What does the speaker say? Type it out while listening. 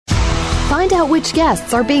Find out which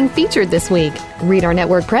guests are being featured this week. Read our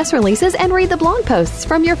network press releases and read the blog posts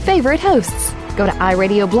from your favorite hosts. Go to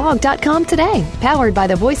iradioblog.com today, powered by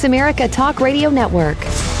the Voice America Talk Radio Network.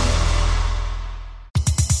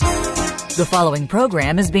 The following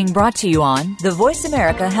program is being brought to you on the Voice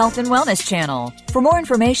America Health and Wellness Channel. For more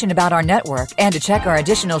information about our network and to check our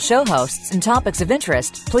additional show hosts and topics of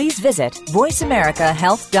interest, please visit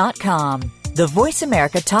voiceamericahealth.com. The Voice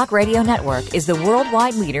America Talk Radio Network is the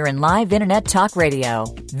worldwide leader in live Internet talk radio.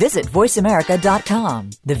 Visit voiceamerica.com.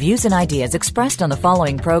 The views and ideas expressed on the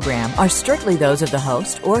following program are strictly those of the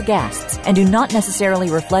host or guests and do not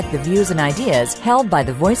necessarily reflect the views and ideas held by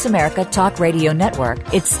the Voice America Talk Radio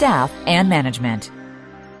Network, its staff, and management.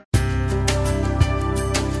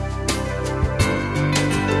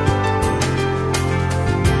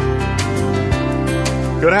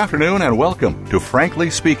 Good afternoon and welcome to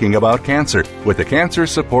Frankly Speaking About Cancer with the Cancer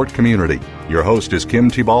Support Community. Your host is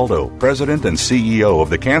Kim Tibaldo, President and CEO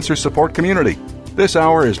of the Cancer Support Community. This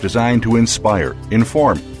hour is designed to inspire,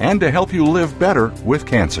 inform, and to help you live better with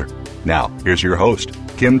cancer. Now, here's your host,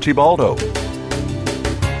 Kim Tibaldo.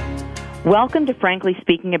 Welcome to Frankly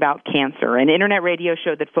Speaking About Cancer, an internet radio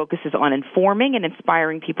show that focuses on informing and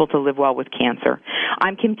inspiring people to live well with cancer.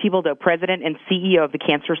 I'm Kim Tibaldo, President and CEO of the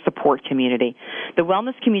Cancer Support Community. The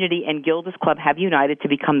Wellness Community and Gilda's Club have united to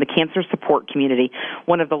become the Cancer Support Community,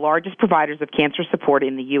 one of the largest providers of cancer support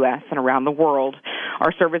in the U.S. and around the world.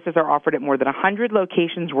 Our services are offered at more than 100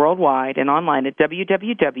 locations worldwide and online at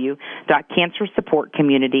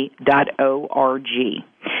www.cancersupportcommunity.org.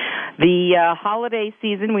 The holiday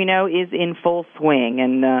season, we know, is in full swing,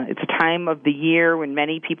 and it's a time of the year when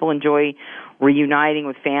many people enjoy reuniting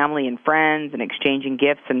with family and friends and exchanging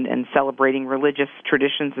gifts and celebrating religious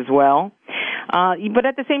traditions as well. But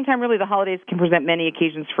at the same time, really, the holidays can present many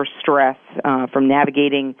occasions for stress, from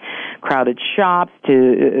navigating crowded shops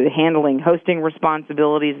to handling hosting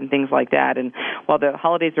responsibilities and things like that. And while the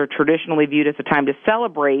holidays are traditionally viewed as a time to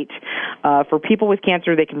celebrate, for people with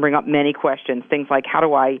cancer, they can bring up many questions. Things like, how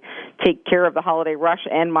do I take care of the holiday rush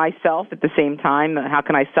and myself at the same time? How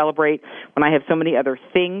can I celebrate when I have so many other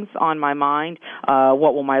things on my mind?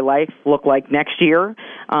 What will my life look like next year?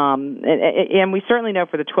 And we certainly know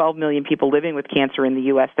for the 12 million people living with cancer in the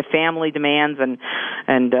U.S., the family demands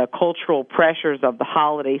and cultural pressures of the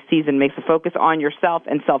holiday season makes a focus on yourself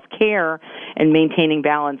and self-care and maintaining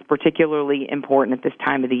balance particularly important at this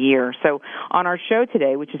time of the year. So on our show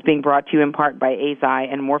today, which is being brought to you in part by AZI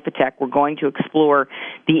and Morphotek, we're going to explore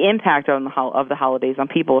the impact of the holidays on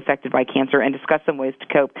people affected by cancer and discuss some ways to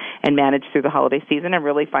cope and manage through the holiday season and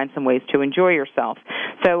really find some ways to enjoy yourself.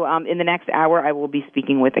 So in the next hour, I will be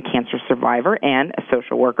speaking with a cancer survivor and a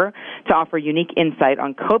social worker to offer unique insight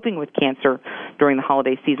on coping with cancer during the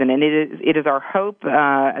holiday season. And it is our hope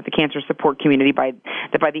at the Cancer Support Community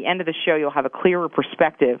that by the end of the show, you'll have a clearer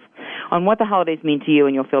perspective on what the holidays mean to you,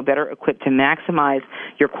 and you'll feel better equipped to maximize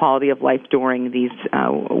your quality of life during these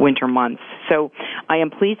winter months. So I am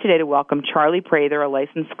pleased today to welcome Charlie Prather, a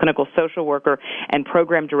licensed clinical social worker and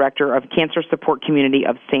program director of Cancer Support Community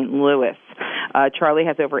of St. Louis. Charlie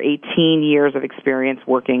has over 18 years of experience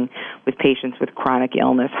working with patients with chronic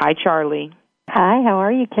illness. Hi, Charlie. Hi, how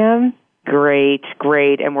are you, Kim? Great.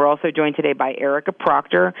 And we're also joined today by Erica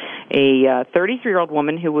Proctor, a 33-year-old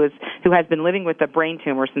woman who has been living with a brain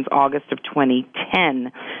tumor since August of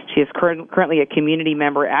 2010. She is currently a community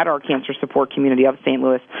member at our Cancer Support Community of St.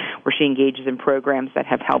 Louis, where she engages in programs that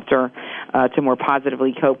have helped her to more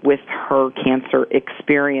positively cope with her cancer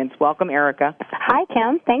experience. Welcome, Erica. Hi,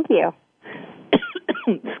 Kim. Thank you.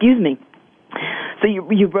 Excuse me. So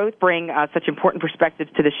you both bring such important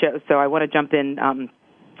perspectives to the show, so I want to jump in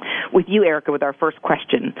with you, Erica, with our first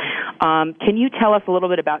question. Can you tell us a little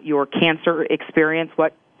bit about your cancer experience?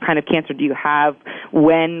 What kind of cancer do you have?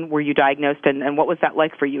 When were you diagnosed, and what was that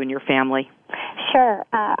like for you and your family? Sure.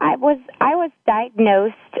 I was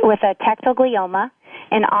diagnosed with a tectoglioma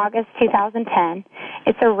in August 2010.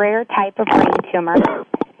 It's a rare type of brain tumor,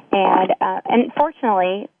 and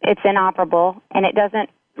unfortunately, it's inoperable, and it doesn't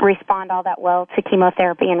respond all that well to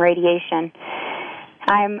chemotherapy and radiation.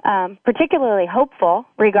 I'm particularly hopeful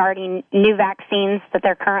regarding new vaccines that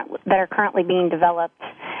are currently being developed,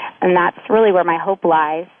 and that's really where my hope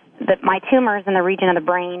lies. That my tumor is in the region of the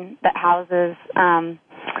brain that houses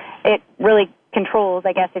it really controls,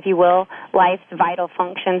 I guess, if you will, life's vital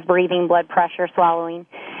functions: breathing, blood pressure, swallowing,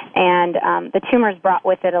 and the tumor's brought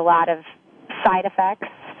with it a lot of side effects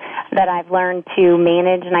that I've learned to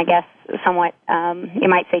manage and I guess somewhat, you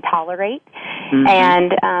might say, tolerate. Mm-hmm.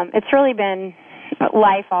 And it's really been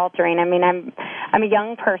life-altering. I mean, I'm a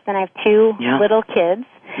young person. I have two little kids,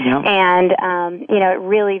 And, it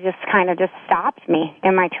really just kind of just stopped me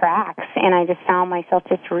in my tracks, and I just found myself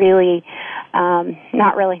just really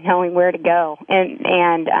not really knowing where to go,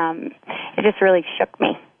 and it just really shook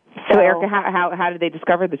me. So Erica, how did they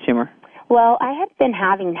discover the tumor? Well, I had been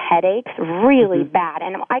having headaches really bad,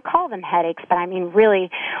 and I call them headaches, but I mean really,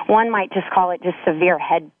 one might just call it just severe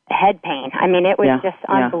head pain. I mean, it was just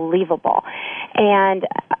unbelievable. And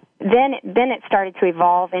then it started to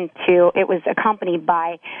evolve into, it was accompanied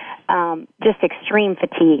by just extreme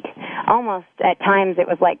fatigue. Almost at times it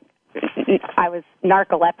was like I was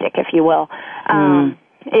narcoleptic, if you will. And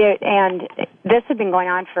this had been going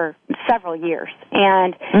on for several years,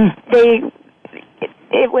 and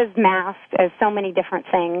it was masked as so many different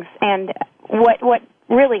things. And what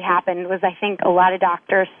really happened was, I think a lot of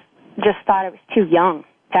doctors just thought I was too young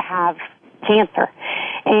to have cancer.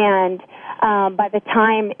 And by the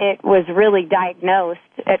time it was really diagnosed,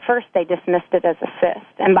 at first they dismissed it as a cyst.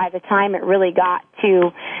 And by the time it really got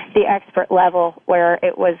to the expert level where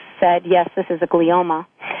it was said, yes, this is a glioma,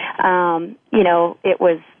 it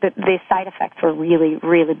was the side effects were really,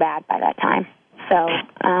 really bad by that time. So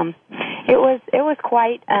it was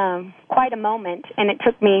quite a moment, and it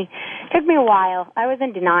took me a while. I was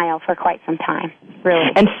in denial for quite some time,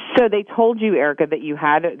 really. And so they told you, Erica, that you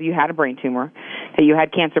had a brain tumor, that you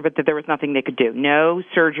had cancer, but that there was nothing they could do. No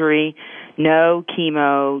surgery, no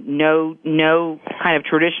chemo, no kind of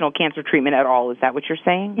traditional cancer treatment at all. Is that what you're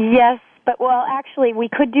saying? Yes, but actually, we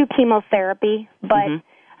could do chemotherapy, but.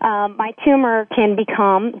 My tumor can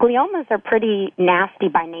become, gliomas are pretty nasty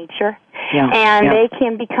by nature, and they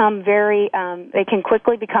can become they can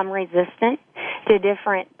quickly become resistant to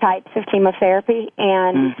different types of chemotherapy.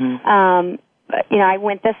 And, I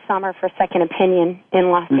went this summer for second opinion in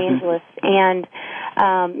Los Angeles, and,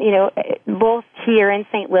 both here in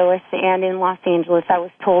St. Louis and in Los Angeles, I was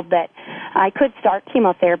told that I could start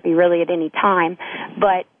chemotherapy really at any time,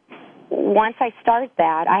 but once I start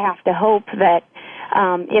that, I have to hope that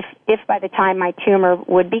if by the time my tumor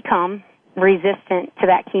would become resistant to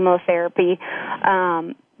that chemotherapy,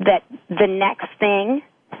 that the next thing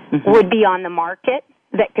would be on the market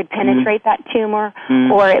that could penetrate that tumor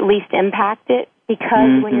or at least impact it,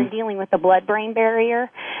 because when you're dealing with the blood-brain barrier,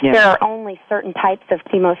 there are only certain types of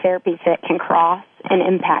chemotherapies that can cross and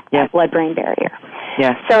impact that blood-brain barrier.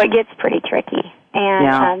 So it gets pretty tricky.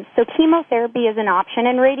 And so chemotherapy is an option,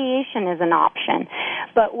 and radiation is an option.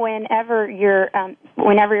 But whenever you're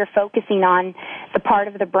focusing on the part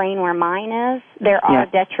of the brain where mine is, there are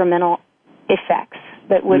detrimental effects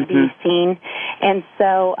that would be seen. And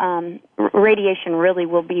so radiation really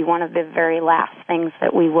will be one of the very last things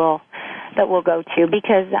that we'll go to,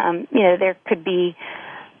 because there could be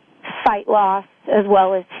sight loss as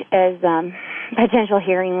well as potential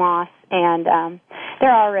hearing loss, and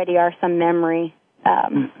there already are some memory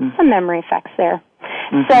effects there.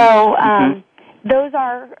 So those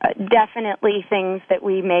are definitely things that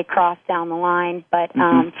we may cross down the line, but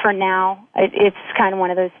for now, it's kind of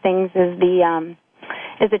one of those things.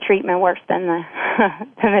 Is the treatment worse than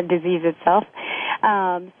the disease itself?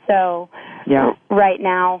 Right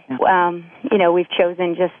now, we've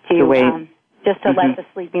chosen just to let the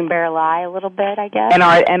sleeping bear lie a little bit, I guess.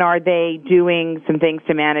 And are they doing some things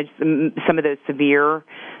to manage some of those severe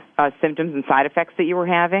symptoms and side effects that you were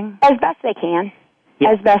having? As best they can.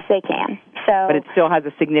 As best they can. So, but it still has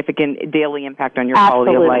a significant daily impact on your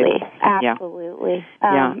quality of life. Absolutely.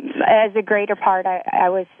 As a greater part, I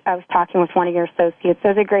was talking with one of your associates.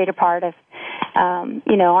 As a greater part of, on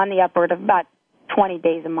the upward of about 20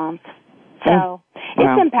 days a month. So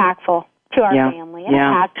it's impactful to our family, and it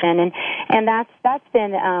has been, and that's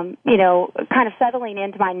been, kind of settling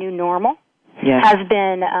into my new normal. Has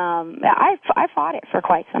been, I fought it for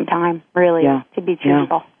quite some time, really, to be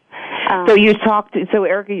truthful. So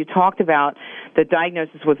Erica, you talked about the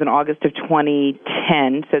diagnosis was in August of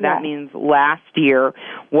 2010, so that means last year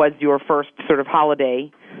was your first sort of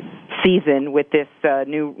holiday season with this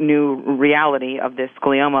new reality of this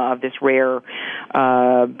glioma, of this rare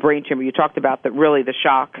brain tumor. You talked about the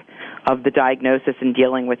shock of the diagnosis and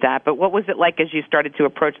dealing with that, but what was it like as you started to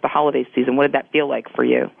approach the holiday season? What did that feel like for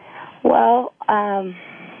you? Well,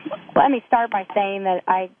 let me start by saying that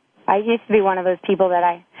I used to be one of those people that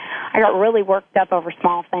I got really worked up over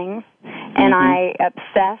small things, and I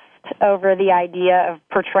obsessed over the idea of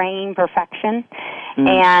portraying perfection.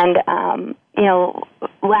 And,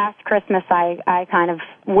 last Christmas I kind of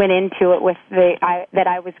went into it with that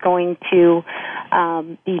I was going to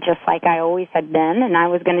be just like I always had been, and I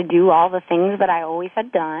was going to do all the things that I always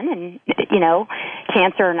had done, and,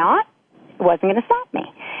 cancer or not, it wasn't going to stop me.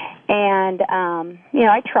 And,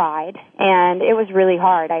 I tried, and it was really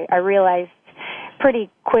hard. I realized pretty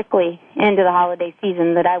quickly into the holiday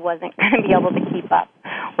season that I wasn't going to be able to keep up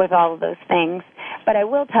with all of those things. But I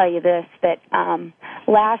will tell you this, that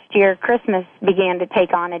last year Christmas began to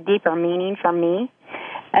take on a deeper meaning for me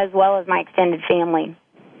as well as my extended family.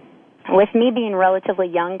 With me being a relatively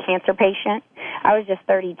young cancer patient, I was just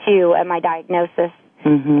 32 at my diagnosis.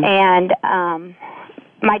 Mm-hmm. And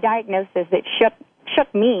my diagnosis, it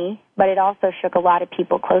shook me, but it also shook a lot of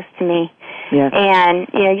people close to me. Yes. And,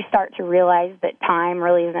 you start to realize that time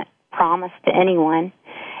really isn't promised to anyone.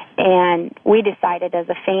 And we decided as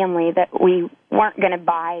a family that we weren't going to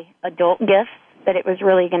buy adult gifts, that it was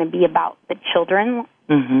really going to be about the children,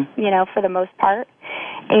 for the most part.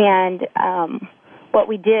 And what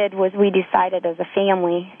we did was we decided as a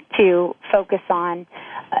family to focus on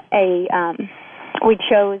we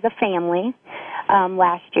chose a family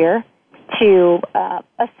last year to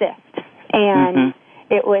assist. And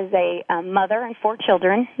it was a mother and 4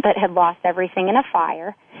 children that had lost everything in a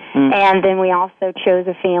fire. And then we also chose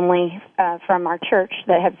a family from our church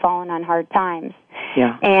that had fallen on hard times.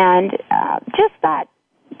 Yeah. And just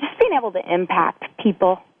being able to impact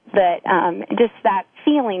people, that just that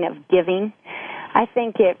feeling of giving, I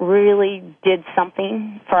think it really did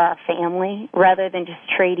something for our family rather than just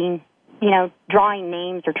trading, drawing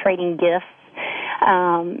names or trading gifts.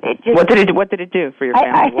 What did it do for your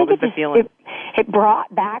family? What was the feeling? It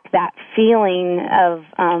brought back that feeling of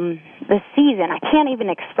the season. I can't even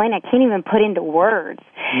explain it. I can't even put into words.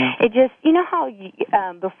 Yeah. It just, how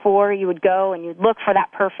before you would go and you'd look for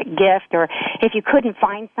that perfect gift, or if you couldn't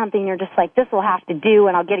find something, you're just like, this will have to do,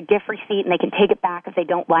 and I'll get a gift receipt, and they can take it back if they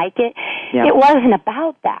don't like it. Yeah. It wasn't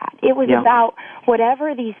about that. It was about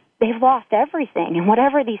whatever they've lost everything, and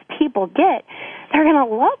whatever these people get, they're going to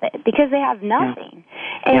love it because they have nothing.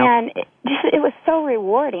 Yeah. And it was so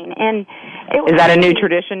rewarding. And is that a new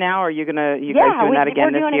tradition now, or are you guys doing that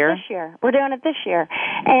again this year? We're doing it this year.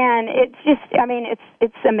 And it's just,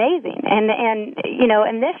 it's amazing.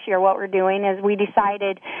 And this year what we're doing is we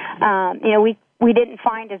decided, we didn't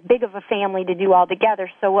find as big of a family to do all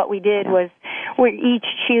together. So what we did was we're each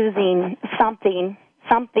choosing something,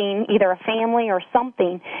 either a family or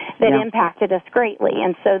something that impacted us greatly.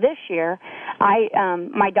 And so this year,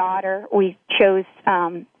 my daughter, we chose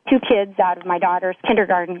 2 kids out of my daughter's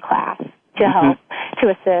kindergarten class to help, to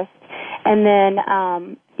assist. And then,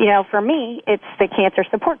 for me, it's the cancer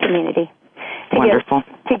support community.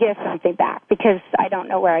 To give something back, because I don't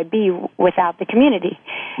know where I'd be without the community.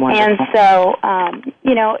 Wonderful. And so, and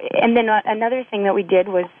then another thing that we did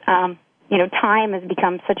was, time has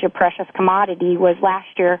become such a precious commodity, was last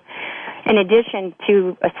year, in addition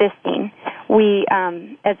to assisting, we,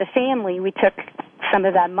 as a family, we took some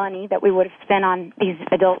of that money that we would have spent on these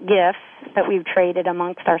adult gifts that we've traded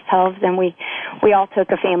amongst ourselves, and we all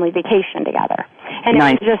took a family vacation together. And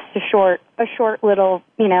nice. It was just a short little,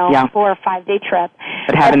 4 or 5 day trip.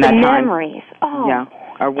 But having that memories. Oh. Yeah.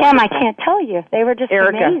 Em, I can't tell you. They were just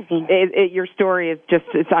Erica, amazing. Your story is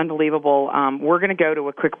it's unbelievable. We're going to go to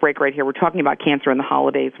a quick break right here. We're talking about cancer in the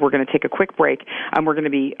holidays. We're going to take a quick break. We're going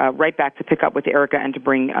to be right back to pick up with Erica and to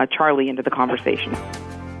bring Charlie into the conversation.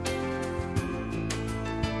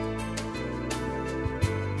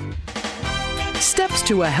 Steps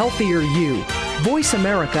to a healthier you. Voice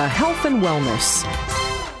America Health and Wellness.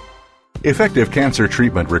 Effective cancer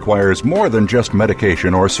treatment requires more than just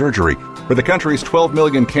medication or surgery. For the country's 12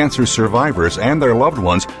 million cancer survivors and their loved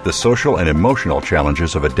ones, the social and emotional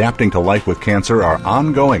challenges of adapting to life with cancer are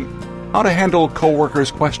ongoing. How to handle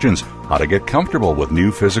coworkers' questions, how to get comfortable with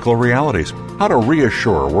new physical realities, how to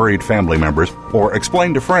reassure worried family members, or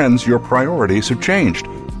explain to friends your priorities have changed.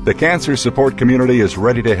 The Cancer Support Community is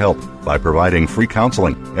ready to help by providing free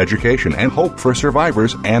counseling, education, and hope for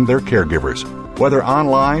survivors and their caregivers. Whether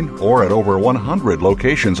online or at over 100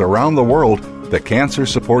 locations around the world, the Cancer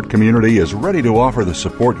Support Community is ready to offer the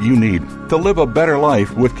support you need to live a better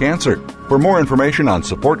life with cancer. For more information on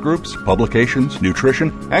support groups, publications,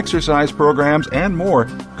 nutrition, exercise programs, and more,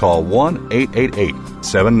 call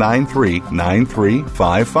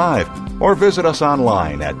 1-888-793-9355 or visit us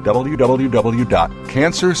online at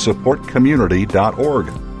www.cancersupportcommunity.org.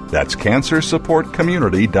 That's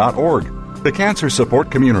cancersupportcommunity.org. The Cancer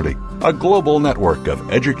Support Community, a global network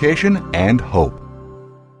of education and hope.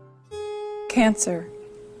 Cancer.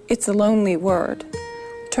 It's a lonely word.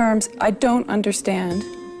 Terms I don't understand.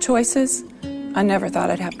 Choices I never thought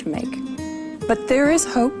I'd have to make. But there is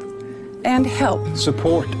hope and help.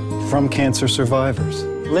 Support from cancer survivors.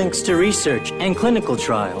 Links to research and clinical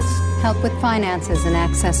trials. Help with finances and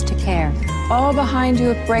access to care. All behind you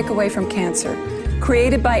at Breakaway from Cancer,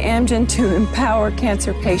 created by Amgen to empower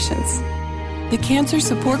cancer patients. The cancer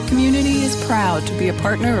support community is proud to be a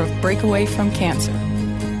partner of Breakaway from Cancer.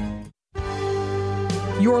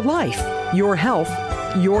 Your life, your health,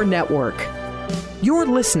 your network. You're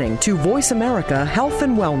listening to Voice America Health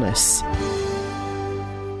and Wellness.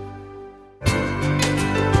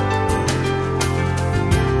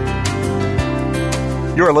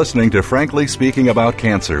 You're listening to Frankly Speaking About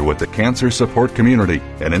Cancer with the Cancer Support Community,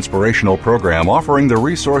 an inspirational program offering the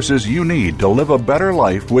resources you need to live a better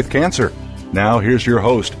life with cancer. Now here's your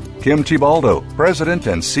host, Kim Thiboldeaux, President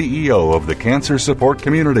and CEO of the Cancer Support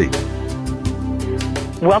Community.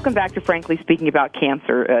 Welcome back to Frankly Speaking About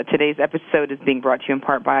Cancer. Today's episode is being brought to you in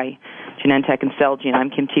part by Genentech and Celgene. I'm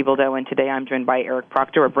Kim Thiboldeaux, and today I'm joined by Eric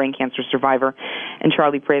Proctor, a brain cancer survivor, and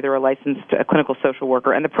Charlie Prather, a licensed clinical social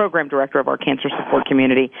worker and the program director of our Cancer Support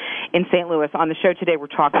Community in St. Louis. On the show today, we're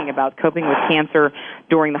talking about coping with cancer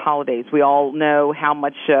during the holidays. We all know how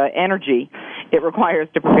much energy it requires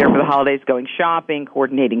to prepare for the holidays, going shopping,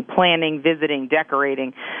 coordinating, planning, visiting,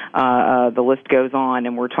 decorating. The list goes on,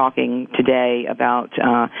 and we're talking today about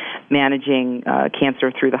managing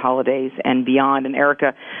cancer through the holidays and beyond. And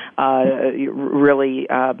Erica really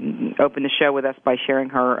opened the show with us by sharing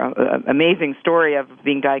her amazing story of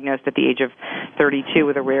being diagnosed at the age of 32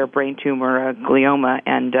 with a rare brain tumor, glioma,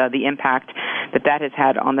 and the impact that has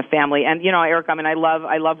had on the family. And, you know, Erica, I mean, I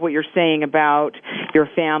love what you're saying about your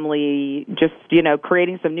family just, you know,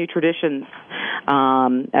 creating some new traditions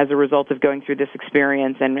as a result of going through this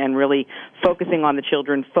experience and really focusing on the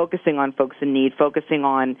children, focusing on folks in need, focusing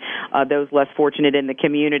on those less fortunate in the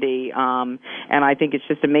community. And I think it's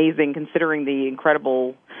just amazing considering the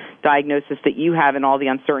incredible diagnosis that you have and all the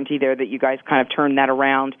uncertainty there that you guys kind of turned that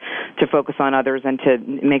around to focus on others and to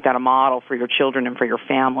make that a model for your children and for your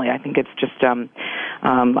family. I think it's just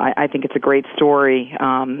I think it's a great story,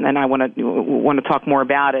 and I want to talk more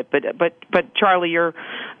about it. But Charlie, you're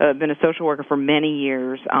been a social worker for many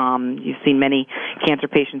years. You've seen many cancer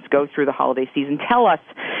patients go through the holiday season. Tell us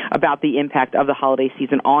about the impact of the holiday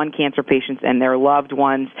season on cancer patients and their loved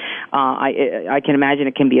ones. I can imagine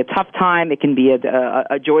it can be a tough time. It can be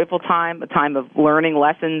a joyful time, a time of learning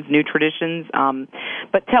lessons, new traditions.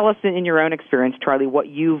 But tell us in your own experience, Charlie, what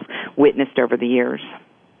you've witnessed over the years.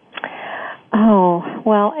 Oh,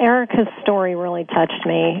 well, Erica's story really touched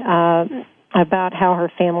me about how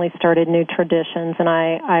her family started new traditions, and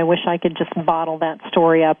I wish I could just bottle that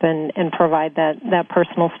story up and provide that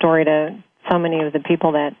personal story to so many of the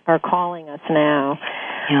people that are calling us now.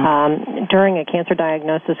 Yeah. During a cancer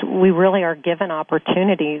diagnosis, we really are given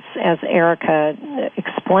opportunities, as Erica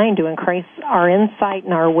explained, to increase our insight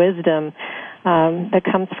and our wisdom that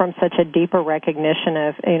comes from such a deeper recognition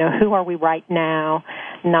of, you know, who are we right now,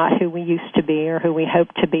 not who we used to be or who we hope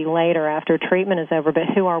to be later after treatment is over, but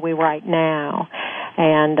who are we right now.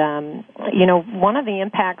 And, you know, one of the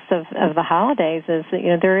impacts of the holidays is that, you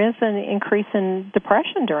know, there is an increase in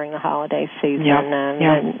depression during the holiday season. Yeah.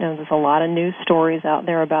 And there's a lot of news stories out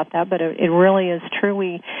there about that, but it really is true.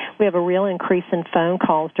 We have a real increase in phone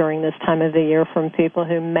calls during this time of the year from people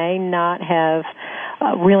who may not have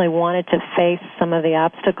really wanted to face some of the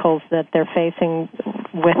obstacles that they're facing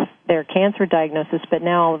with their cancer diagnosis, but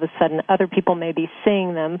now all of a sudden other people may be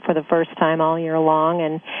seeing them for the first time all year long,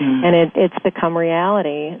 and it's become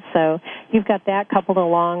reality. So you've got that coupled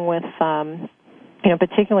along with, you know,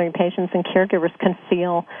 particularly patients and caregivers can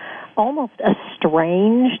feel almost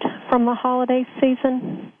estranged from the holiday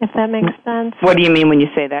season, if that makes sense. What do you mean when you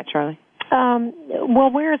say that, Charlie? Well,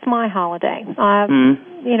 where's my holiday?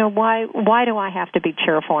 You know, why do I have to be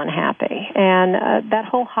cheerful and happy? And that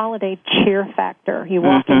whole holiday cheer factor. You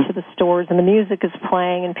walk into the stores and the music is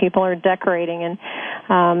playing and people are decorating,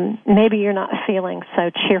 and maybe you're not feeling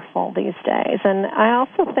so cheerful these days. And I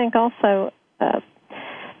also think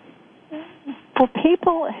for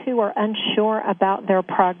people who are unsure about their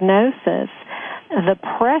prognosis, the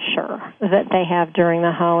pressure that they have during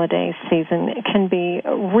the holiday season can be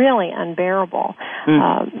really unbearable.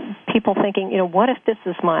 People thinking, you know, what if this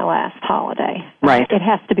is my last holiday? Right. It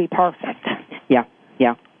has to be perfect. Yeah.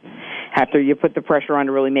 After you put the pressure on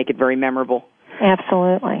to really make it very memorable.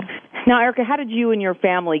 Absolutely. Now, Erica, how did you and your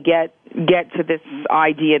family get to this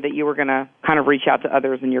idea that you were going to kind of reach out to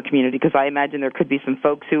others in your community? Because I imagine there could be some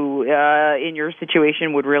folks who, in your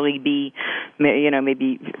situation, would really be, you know,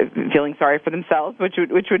 maybe feeling sorry for themselves, which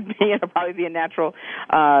would be, you know, probably be a natural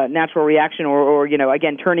reaction, or you know,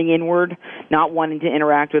 again, turning inward, not wanting to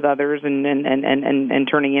interact with others, and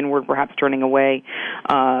turning inward, perhaps turning away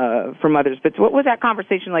from others. But what was that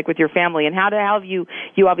conversation like with your family, and how have you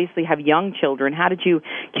obviously have young children? How did you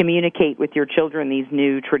communicate with your children these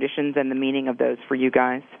new traditions and the meaning of those for you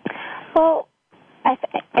guys? Well,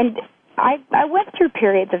 and I went through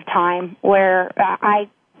periods of time where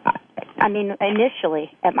I mean,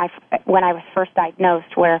 initially when I was first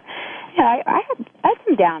diagnosed, where I had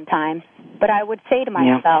some downtime, but I would say to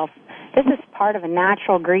myself, this is part of a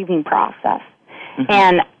natural grieving process,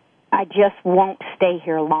 and I just won't stay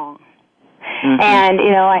here long. And,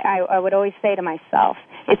 I would always say to myself,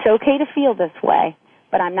 it's okay to feel this way,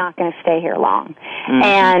 but I'm not going to stay here long.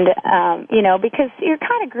 And, because you're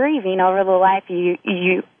kind of grieving over the life you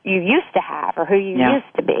used to have or who you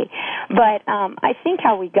used to be. But I think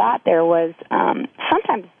how we got there was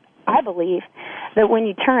sometimes I believe that when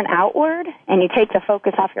you turn outward and you take the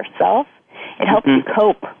focus off yourself, it helps you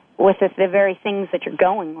cope with the very things that you're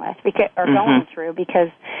going through. Because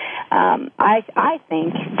I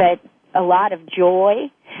think that a lot of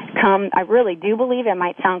joy I really do believe, it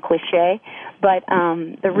might sound cliche, but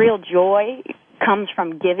the real joy comes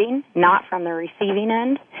from giving, not from the receiving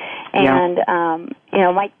end. And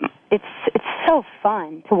it's so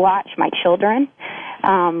fun to watch my children.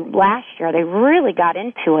 Last year, they really got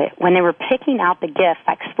into it when they were picking out the gifts.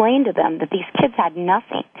 I explained to them that these kids had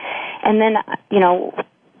nothing, and then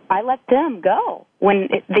I let them go when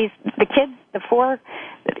the 4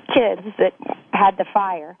 kids that had the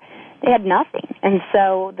fire, they had nothing. And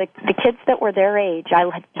so the kids that were their age, I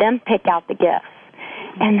let them pick out the gifts.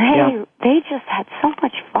 And they just had so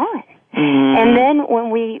much fun. And then when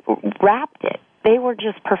we wrapped it, they were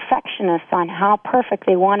just perfectionists on how perfect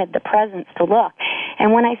they wanted the presents to look.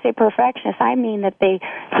 And when I say perfectionists, I mean that they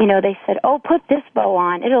said, oh, put this bow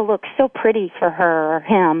on. It'll look so pretty for her or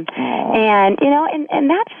him. And,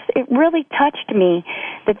 and it really touched me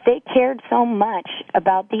that they cared so much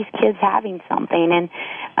about these kids having something. And,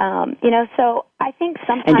 so I think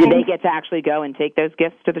sometimes... And did they get to actually go and take those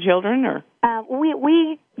gifts to the children, or?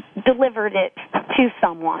 We delivered it to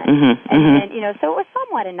someone. And so it was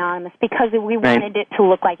somewhat anonymous because we wanted it to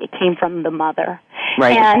look like it came from the mother.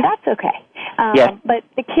 Right. And that's okay. But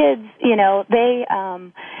the kids,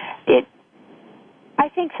 I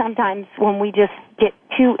think sometimes when we just get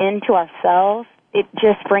too into ourselves, it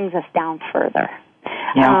just brings us down further.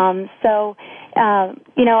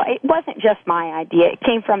 It wasn't just my idea. It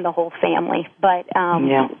came from the whole family. But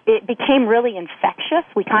it became really infectious.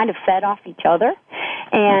 We kind of fed off each other,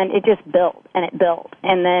 and it just built, and it built.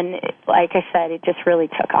 And then, like I said, it just really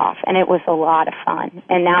took off, and it was a lot of fun.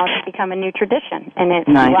 And now it's become a new tradition, and it's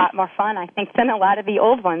a lot more fun, I think, than a lot of the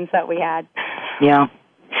old ones that we had. Yeah.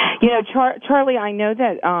 Charlie, I know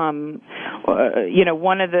that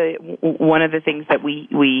one of the things that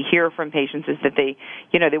we hear from patients is that they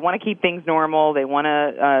want to keep things normal, they want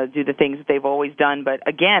to do the things that they've always done, but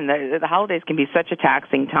again, the holidays can be such a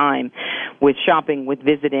taxing time with shopping, with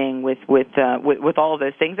visiting, with all of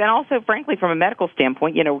those things, and also, frankly, from a medical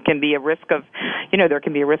standpoint, can be a risk of there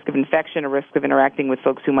can be a risk of infection, a risk of interacting with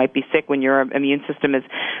folks who might be sick when your immune system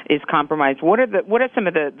is compromised. What are some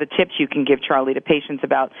of the tips you can give, Charlie, to patients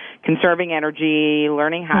about conserving energy,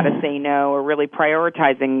 learning how to say no, or really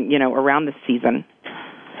prioritizing, around this season?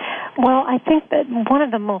 Well, I think that one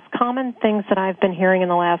of the most common things that I've been hearing in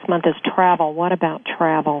the last month is travel. What about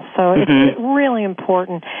travel? So it's really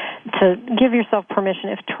important to give yourself permission.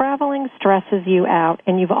 If traveling stresses you out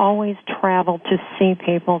and you've always traveled to see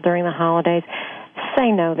people during the holidays,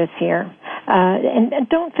 say no this year. And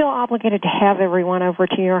don't feel obligated to have everyone over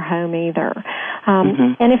to your home either.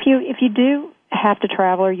 And if you do have to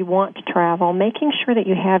travel or you want to travel, making sure that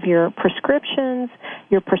you have your prescriptions,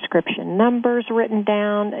 your prescription numbers written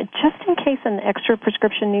down, just in case an extra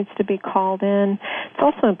prescription needs to be called in. It's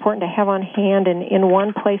also important to have on hand in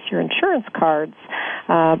one place your insurance cards,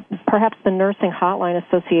 perhaps the nursing hotline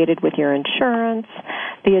associated with your insurance,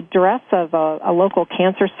 the address of a local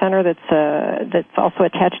cancer center that's also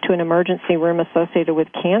attached to an emergency room associated with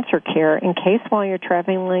cancer care in case while you're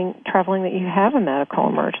traveling that you have a medical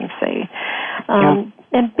emergency.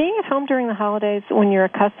 And being at home during the holidays when you're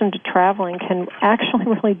accustomed to traveling can actually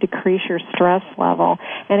really decrease your stress level,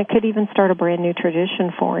 and it could even start a brand new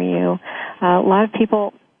tradition for you. A lot of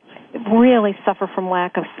people really suffer from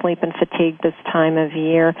lack of sleep and fatigue this time of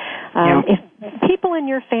year. If people in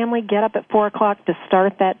your family get up at 4 o'clock to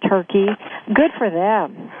start that turkey, good for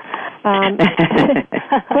them.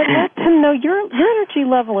 But let them know your energy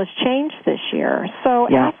level has changed this year. So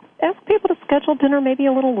ask people to schedule dinner maybe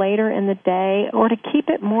a little later in the day or to keep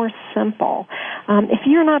it more simple. If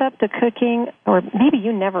you're not up to cooking, or maybe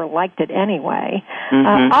you never liked it anyway,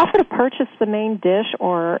 offer to purchase the main dish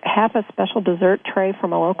or have a special dessert tray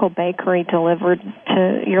from a local bakery delivered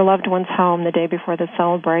to your loved one's home the day before the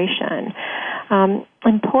celebration.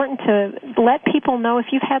 Important to let people know if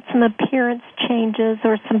you've had some appearance changes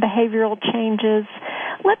or some behavioral changes.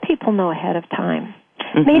 Let people know ahead of time.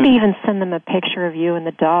 Maybe even send them a picture of you and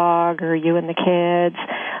the dog or you and the kids,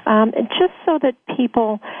 just so that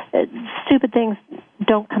people, stupid things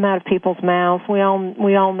don't come out of people's mouths. We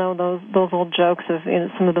all know those old jokes of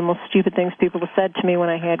some of the most stupid things people have said to me when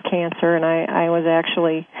I had cancer, and I was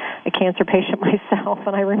actually a cancer patient myself,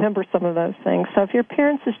 and I remember some of those things. So if your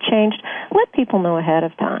appearance has changed, let people know ahead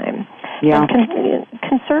of time. Yeah. And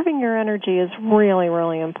conserving your energy is really,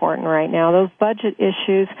 really important right now. Those budget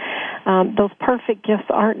issues, those perfect gifts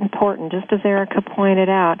aren't important, just as Erica pointed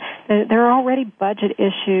out. There are already budget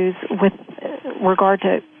issues with regard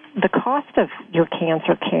to the cost of your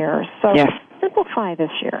cancer care. So simplify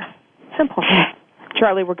this year. Simplify.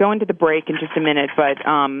 Charlie, we're going to the break in just a minute, but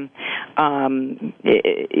how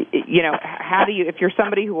do you, if you're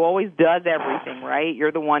somebody who always does everything, right?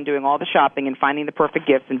 You're the one doing all the shopping and finding the perfect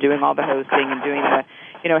gifts and doing all the hosting and doing the,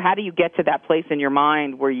 how do you get to that place in your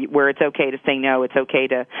mind where it's okay to say no, it's okay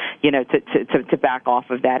to, to back off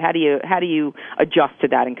of that? How do you adjust to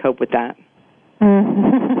that and cope with that?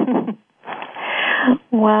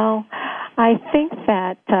 Well, I think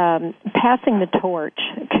that passing the torch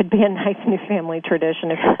could be a nice new family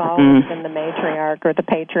tradition if you've always been the matriarch or the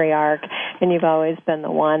patriarch and you've always been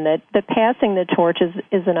the one. That passing the torch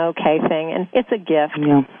is an okay thing, and it's a gift.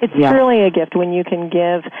 Yeah. It's truly a gift when you can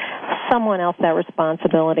give someone else that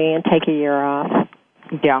responsibility and take a year off.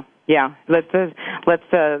 Yeah. Yeah, let's pass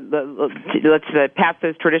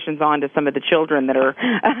those traditions on to some of the children that are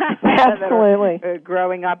absolutely that are,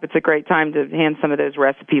 growing up. It's a great time to hand some of those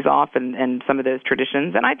recipes off and some of those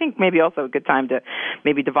traditions, and I think maybe also a good time to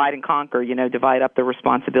maybe divide and conquer. Divide up the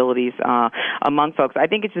responsibilities among folks. I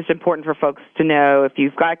think it's just important for folks to know if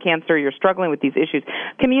you've got cancer, you're struggling with these issues,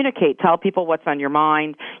 communicate. Tell people what's on your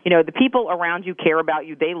mind. The people around you care about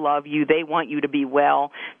you. They love you. They want you to be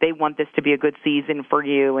well. They want this to be a good season for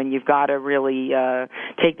you, and you've got to really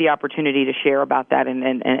take the opportunity to share about that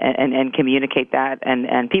and communicate that,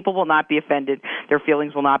 and people will not be offended. Their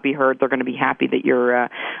feelings will not be hurt. They're going to be happy that you're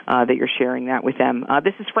sharing that with them.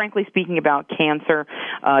 This is Frankly Speaking About Cancer.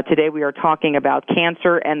 Today we are talking about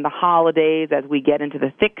cancer and the holidays as we get into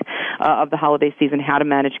the thick of the holiday season, how to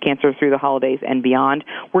manage cancer through the holidays and beyond.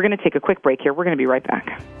 We're going to take a quick break here. We're going to be right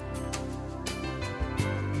back.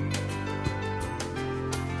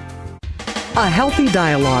 A healthy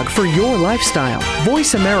dialogue for your lifestyle.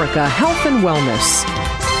 Voice America Health and Wellness.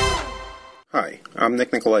 Hi, I'm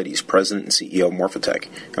Nick Nicolaides, President and CEO of Morphotek,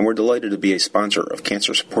 and we're delighted to be a sponsor of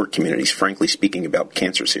Cancer Support Community's Frankly Speaking About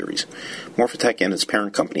Cancer series. Morphotek and its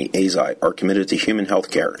parent company, Eisai, are committed to human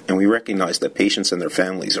health care, and we recognize that patients and their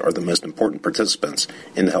families are the most important participants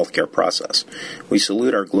in the healthcare process. We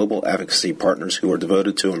salute our global advocacy partners who are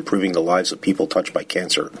devoted to improving the lives of people touched by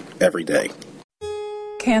cancer every day.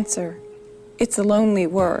 Cancer. It's a lonely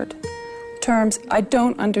word. Terms I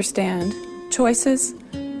don't understand. Choices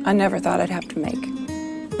I never thought I'd have to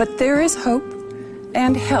make. But there is hope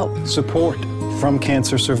and help. Support from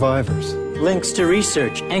cancer survivors. Links to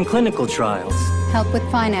research and clinical trials. Help with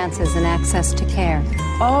finances and access to care.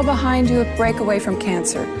 All behind you at Breakaway from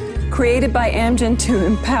Cancer, created by Amgen to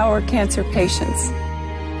empower cancer patients.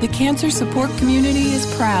 The Cancer Support Community is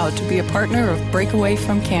proud to be a partner of Breakaway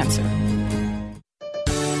from Cancer.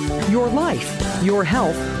 Your life, your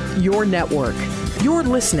health, your network. You're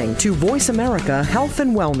listening to Voice America Health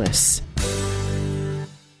and Wellness.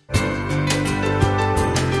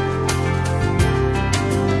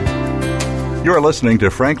 You're listening to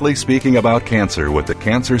Frankly Speaking About Cancer with the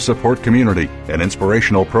Cancer Support Community, an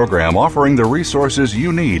inspirational program offering the resources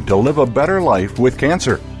you need to live a better life with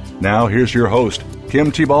cancer. Now here's your host, Kim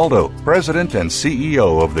Thiboldeaux, President and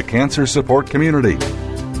CEO of the Cancer Support Community.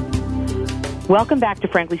 Welcome back to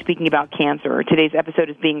Frankly Speaking About Cancer. Today's episode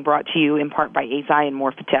is being brought to you in part by Eisai and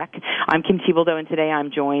Morphotek. I'm Kim Thiboldeaux, and today I'm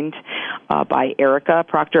joined by Erica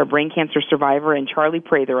Proctor, a brain cancer survivor, and Charlie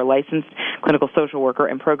Prather, a licensed clinical social worker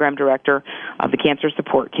and program director of the Cancer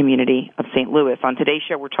Support Community of St. Louis. On today's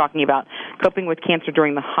show, we're talking about coping with cancer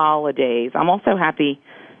during the holidays. I'm also happy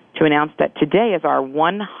to announce that today is our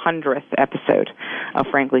 100th episode of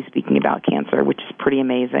Frankly Speaking About Cancer, which is pretty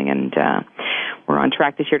amazing, and we're on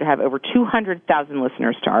track this year to have over 200,000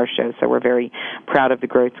 listeners to our show, so we're very proud of the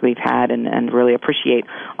growth we've had and really appreciate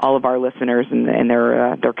all of our listeners and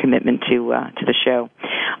their commitment to the show.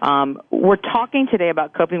 We're talking today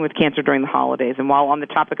about coping with cancer during the holidays, and while on the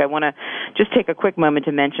topic, I want to just take a quick moment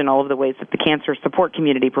to mention all of the ways that the Cancer Support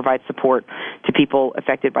Community provides support to people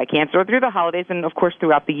affected by cancer through the holidays and, of course,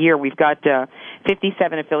 throughout the year. We've got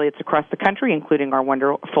 57 affiliates across the country, including our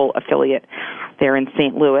wonderful affiliate there in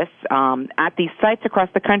St. Louis. At these sites across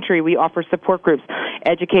the country, we offer support groups,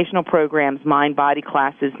 educational programs, mind-body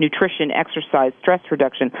classes, nutrition, exercise, stress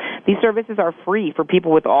reduction. These services are free for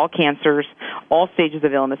people with all cancers, all stages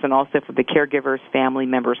of illness, and also for the caregivers, family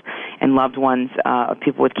members, and loved ones of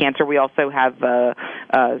people with cancer. We also have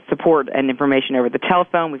support and information over the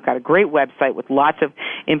telephone. We've got a great website with lots of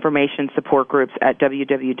information, support groups at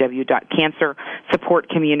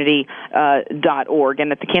www.cancersupportcommunity.org.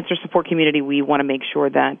 And at the Cancer Support Community, we want to make sure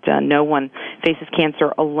that no one faces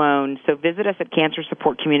cancer alone. So visit us at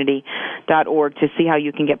cancersupportcommunity.org to see how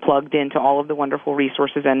you can get plugged into all of the wonderful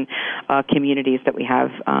resources and communities that we have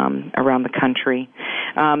around the country.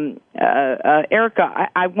 Erica,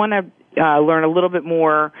 I want to learn a little bit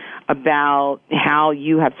more about how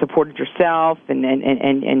you have supported yourself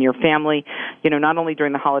and your family, not only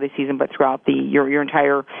during the holiday season but throughout your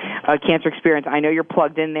entire cancer experience. I know you're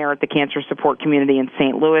plugged in there at the Cancer Support Community in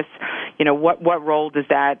St. Louis. What role does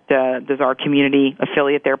our community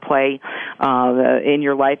affiliate there play in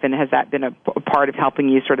your life, and has that been a part of helping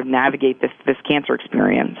you sort of navigate this cancer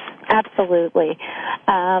experience? Absolutely.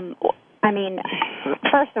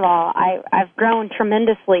 First of all, I've grown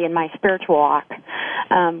tremendously in my spiritual walk.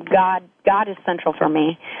 God is central for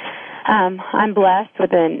me. I'm blessed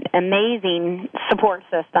with an amazing support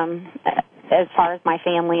system as far as my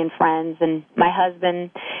family and friends, and my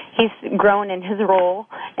husband, he's grown in his role,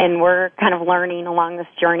 and we're kind of learning along this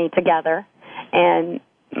journey together. And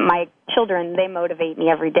my children, they motivate me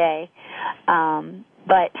every day.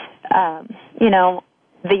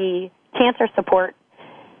 The cancer support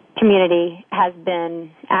community has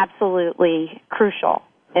been absolutely crucial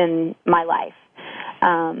in my life.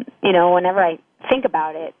 Whenever I think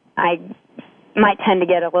about it, I might tend to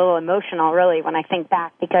get a little emotional, really, when I think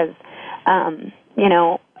back, because,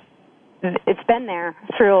 it's been there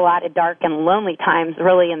through a lot of dark and lonely times,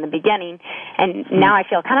 really, in the beginning, and now I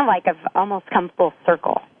feel kind of like I've almost come full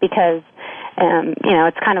circle, because,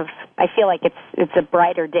 it's kind of, I feel like it's a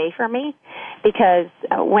brighter day for me, because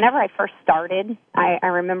whenever I first started, I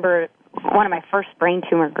remember one of my first brain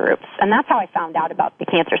tumor groups, and that's how I found out about the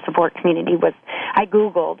Cancer Support Community. Was I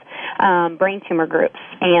Googled brain tumor groups,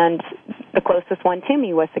 and the closest one to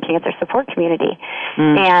me was the Cancer Support Community.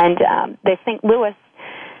 And the St. Louis,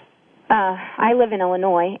 I live in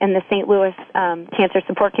Illinois, and the St. Louis Cancer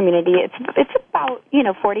Support Community, it's about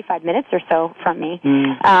 45 minutes or so from me,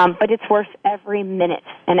 but it's worth every minute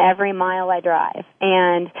and every mile I drive.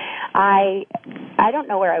 And I don't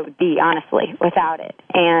know where I would be, honestly, without it.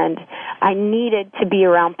 And I needed to be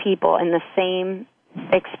around people in the same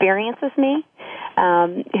experience as me,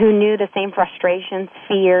 who knew the same frustrations,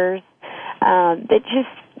 fears, that just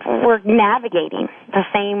were navigating the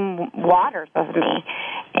same waters as me.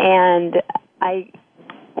 And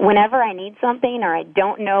whenever I need something or I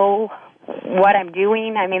don't know what I'm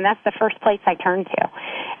doing, that's the first place I turn to.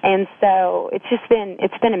 And so it's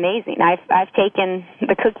been amazing. I've taken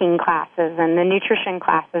the cooking classes and the nutrition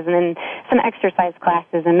classes, and then some exercise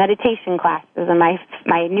classes and meditation classes, and my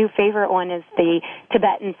new favorite one is the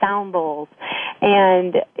Tibetan sound bowls.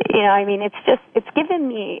 And it's given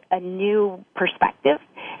me a new perspective,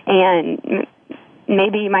 and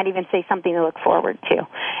maybe you might even say something to look forward to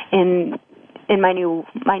in my new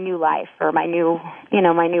life, or my new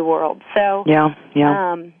world. So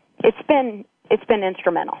it's been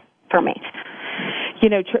instrumental for me.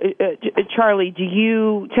 Charlie, do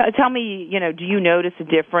you tell me? Do you notice a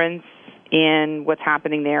difference in what's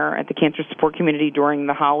happening there at the Cancer Support Community during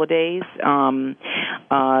the holidays?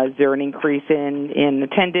 Is there an increase in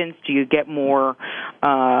attendance? Do you get more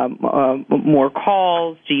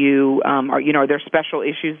calls? Do you are there special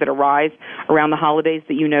issues that arise around the holidays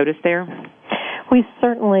that you notice there? We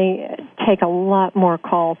certainly take a lot more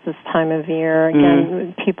calls this time of year.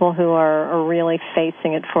 Again, people who are really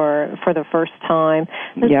facing it for the first time,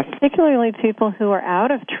 particularly people who are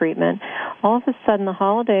out of treatment. All of a sudden, the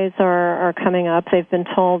holidays are coming up. They've been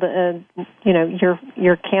told,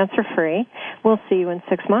 you're cancer-free. We'll see you in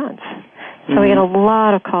 6 months. So we get a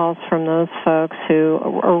lot of calls from those folks who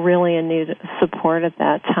are really in need of support at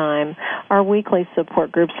that time. Our weekly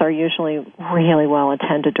support groups are usually really well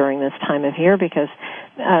attended during this time of year because,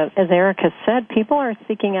 as Erica said, people are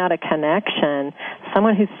seeking out a connection,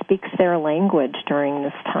 someone who speaks their language during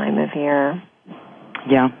this time of year.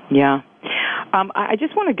 Yeah. I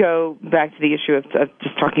just want to go back to the issue of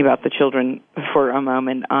just talking about the children for a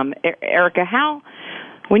moment. Erica, how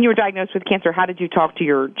When you were diagnosed with cancer, how did you talk to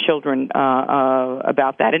your children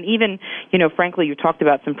about that? And even, frankly, you talked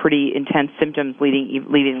about some pretty intense symptoms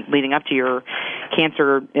leading up to your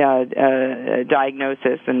cancer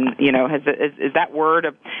diagnosis. And is that word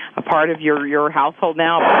a part of your household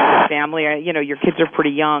now, your family? Your kids are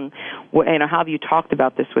pretty young. How have you talked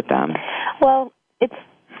about this with them? Well, it's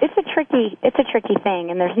a tricky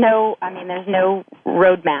thing, and there's no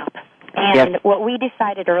roadmap. And what we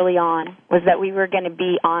decided early on was that we were going to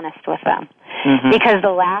be honest with them, because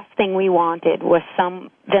the last thing we wanted was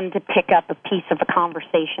them to pick up a piece of a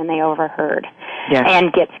conversation they overheard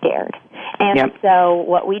and get scared. And so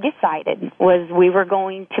what we decided was we were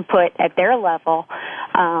going to put at their level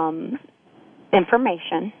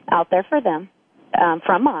information out there for them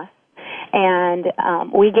from us. And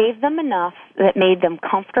we gave them enough that made them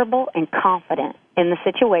comfortable and confident in the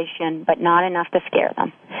situation, but not enough to scare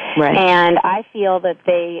them. Right. And I feel that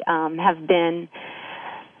they have been.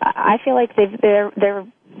 I feel like they're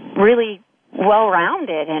really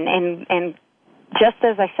well-rounded, and just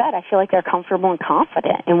as I said, I feel like they're comfortable and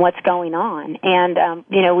confident in what's going on. And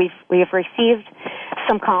we've received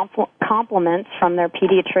some compliments from their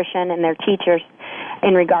pediatrician and their teachers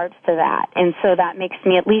in regards to that, and so that makes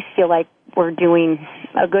me at least feel like we're doing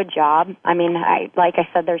a good job. I mean, like I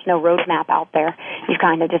said, there's no roadmap out there. You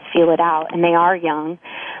kind of just feel it out, and they are young.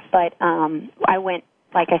 But I went,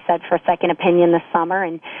 like I said, for a second opinion this summer,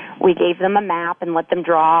 and we gave them a map and let them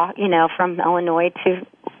draw, from Illinois to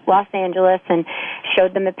Los Angeles, and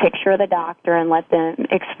showed them a picture of the doctor and let them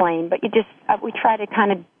explain. But we try to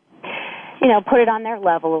kind of, put it on their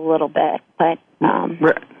level a little bit. But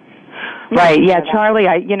right, yeah, Charlie.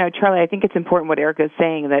 I think it's important what Erica is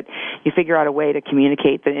saying, that you figure out a way to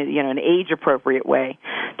communicate, an age-appropriate way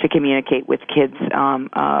to communicate with kids,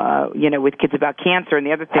 with kids about cancer. And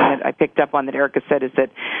the other thing that I picked up on that Erica said is that,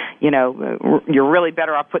 you're really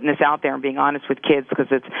better off putting this out there and being honest with kids, because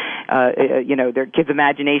it's, their kids'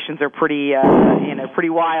 imaginations are pretty, pretty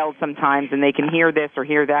wild sometimes, and they can hear this or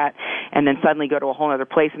hear that, and then suddenly go to a whole other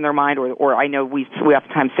place in their mind. Or I know we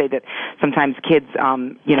oftentimes say that sometimes kids,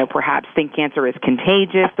 perhaps think cancer is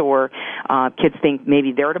contagious, or kids think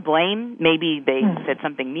maybe they're to blame. Maybe they said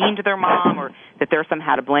something mean to their mom, or that they're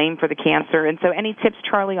somehow to blame for the cancer. And so any tips,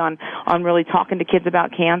 Charlie, on really talking to kids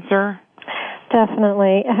about cancer?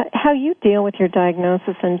 Definitely. How you deal with your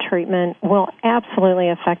diagnosis and treatment will absolutely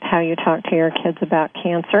affect how you talk to your kids about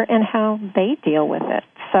cancer and how they deal with it.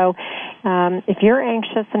 So if you're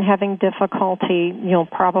anxious and having difficulty, you'll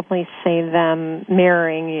probably see them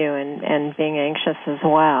mirroring you and being anxious as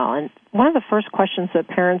well. And one of the first questions that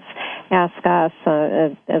parents ask us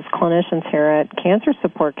as clinicians here at Cancer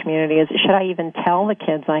Support Community is, should I even tell the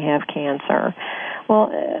kids I have cancer? Well,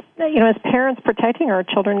 as parents protecting our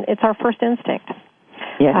children, it's our first instinct.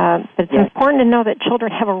 But it's important to know that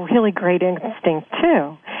children have a really great instinct,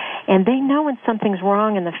 too. And they know when something's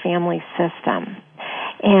wrong in the family system.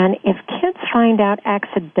 And if kids find out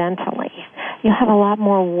accidentally, you'll have a lot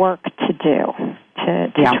more work to do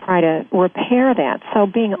to try to repair that. So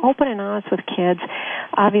being open and honest with kids,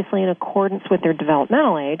 obviously in accordance with their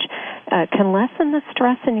developmental age, can lessen the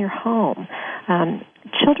stress in your home.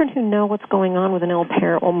 Children who know what's going on with an ill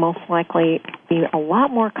parent will most likely be a lot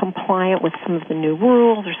more compliant with some of the new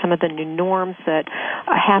rules or some of the new norms that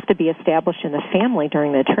have to be established in the family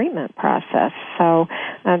during the treatment process. So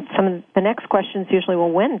some of the next questions usually, well,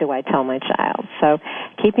 when do I tell my child? So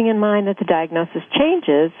keeping in mind that the diagnosis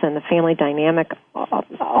changes and the family dynamic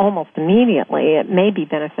almost immediately, it may be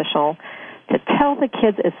beneficial to tell the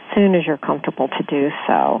kids as soon as you're comfortable to do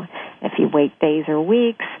so. If you wait days or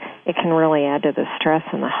weeks, it can really add to the stress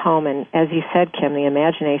in the home. And as you said, Kim, the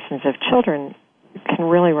imaginations of children can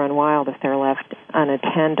really run wild if they're left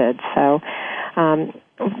unattended. So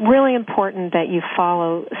really important that you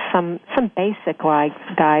follow some basic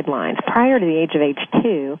guidelines. Prior to the age of age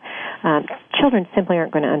 2, children simply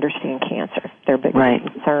aren't going to understand cancer. Their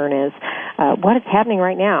biggest concern is what is happening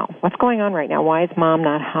right now? What's going on right now? Why is mom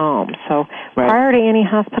not home? So prior to any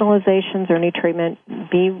hospitalizations or any treatment,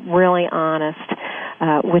 be really honest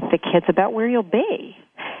with the kids about where you'll be.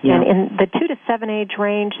 Yeah. And in the 2 to 7 age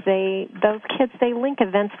range, those kids link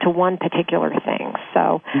events to one particular thing.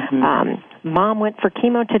 So mom went for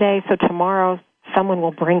chemo today, so tomorrow someone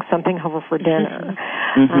will bring something over for dinner.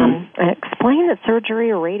 Explain that surgery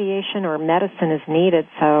or radiation or medicine is needed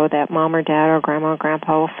so that mom or dad or grandma or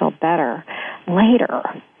grandpa will feel better later.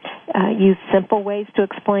 Use simple ways to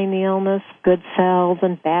explain the illness, good cells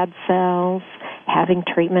and bad cells. Having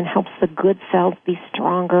treatment helps the good cells be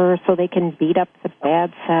stronger so they can beat up the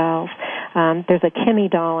bad cells. There's a Kimmy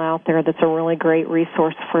doll out there that's a really great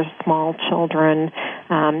resource for small children,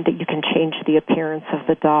 that you can change the appearance of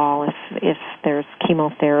the doll if there's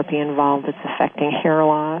chemotherapy involved that's affecting hair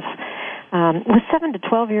loss. With 7 to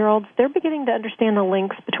 12-year-olds, they're beginning to understand the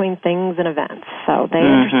links between things and events. So they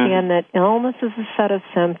understand that illness is a set of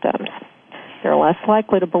symptoms. They're less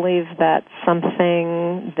likely to believe that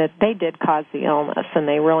something that they did caused the illness, and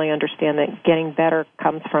they really understand that getting better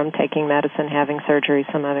comes from taking medicine, having surgery,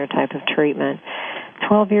 some other type of treatment.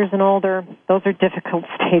 12 years and older, those are difficult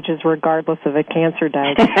stages regardless of a cancer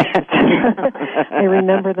diagnosis. I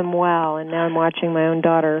remember them well, and now I'm watching my own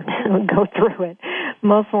daughter go through it.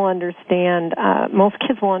 Most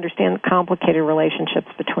kids will understand the complicated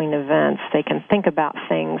relationships between events. They can think about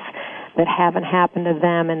things that haven't happened to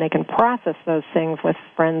them, and they can process those things with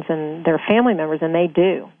friends and their family members, and they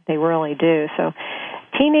do. They really do. So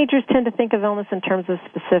teenagers tend to think of illness in terms of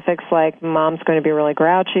specifics like mom's going to be really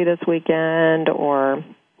grouchy this weekend, or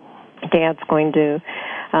dad's going to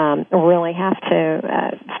really have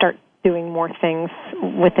to start doing more things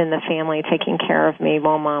within the family, taking care of me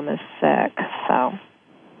while mom is sick. So.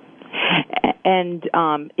 And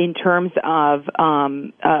in terms of,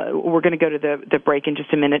 we're going to go to the break in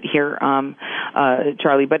just a minute here,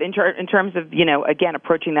 Charlie. But in terms of, again,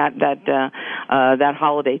 approaching that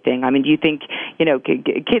holiday thing. I mean, do you think,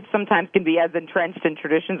 kids sometimes can be as entrenched in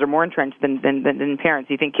traditions or more entrenched than parents?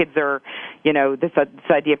 Do you think kids are, this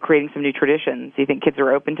idea of creating some new traditions? Do you think kids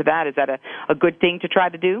are open to that? Is that a good thing to try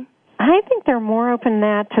to do? I think they're more open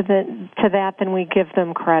to that than we give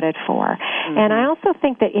them credit for. Mm-hmm. And I also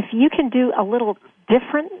think that if you can do a little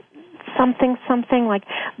different something like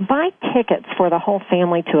buy tickets for the whole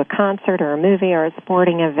family to a concert or a movie or a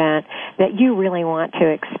sporting event that you really want to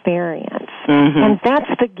experience. Mm-hmm. And that's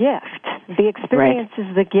the gift. The experience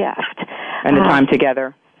is the gift. And the time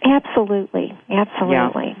together. Absolutely. Yeah.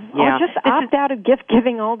 Or just opt out of gift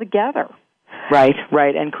giving altogether. Right,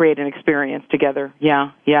 and create an experience together.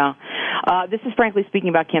 Yeah. This is Frankly Speaking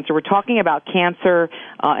About Cancer. We're talking about cancer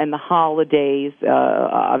and the holidays.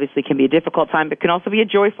 Obviously can be a difficult time, but can also be a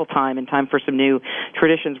joyful time and time for some new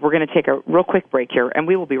traditions. We're going to take a real quick break here, and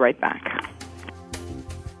we will be right back.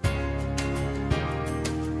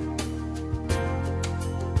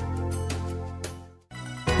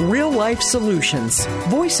 Real Life Solutions.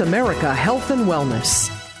 Voice America Health and Wellness.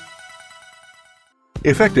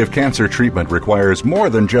 Effective cancer treatment requires more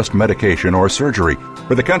than just medication or surgery.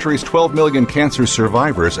 For the country's 12 million cancer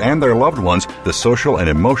survivors and their loved ones, the social and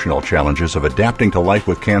emotional challenges of adapting to life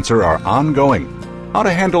with cancer are ongoing. How to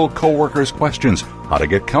handle coworkers' questions, how to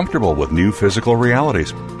get comfortable with new physical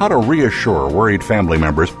realities, how to reassure worried family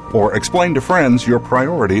members, or explain to friends your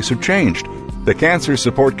priorities have changed. The Cancer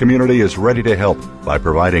Support Community is ready to help by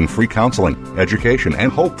providing free counseling, education,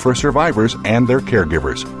 and hope for survivors and their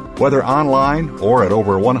caregivers. Whether online or at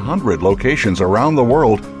over 100 locations around the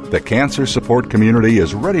world, the Cancer Support Community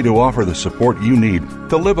is ready to offer the support you need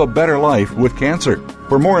to live a better life with cancer.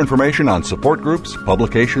 For more information on support groups,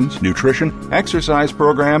 publications, nutrition, exercise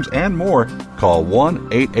programs, and more, call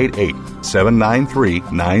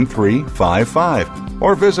 1-888-793-9355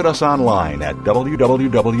 or visit us online at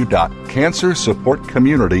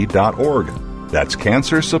www.cancersupportcommunity.org. That's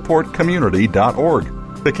cancersupportcommunity.org.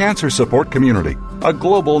 The Cancer Support Community, a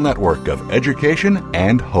global network of education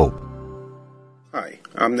and hope. Hi,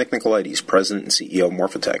 I'm Nick Nicolaides, President and CEO of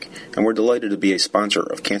Morphotek, and we're delighted to be a sponsor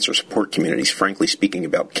of Cancer Support Community's Frankly Speaking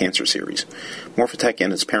About Cancer series. Morphotek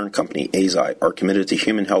and its parent company, Eisai, are committed to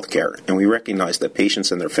human health care, and we recognize that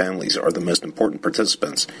patients and their families are the most important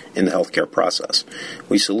participants in the healthcare process.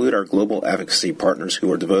 We salute our global advocacy partners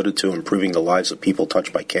who are devoted to improving the lives of people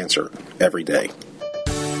touched by cancer every day.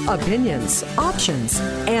 Opinions, options,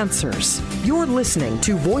 answers. You're listening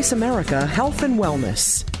to Voice America Health and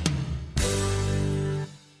Wellness.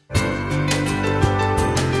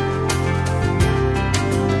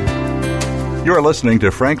 You're listening to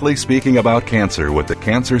Frankly Speaking About Cancer with the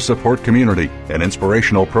Cancer Support Community, an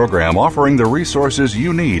inspirational program offering the resources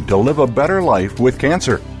you need to live a better life with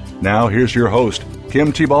cancer. Now here's your host,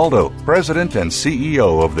 Kim Thiboldeaux, President and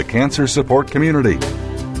CEO of the Cancer Support Community.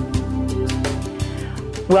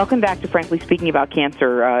 Welcome back to Frankly Speaking About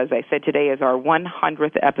Cancer. As I said, today is our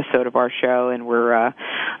 100th episode of our show, and we're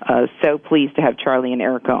so pleased to have Charlie and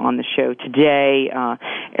Erica on the show today.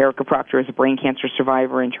 Erica Proctor is a brain cancer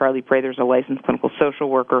survivor, and Charlie Prather is a licensed clinical social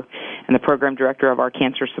worker and the program director of our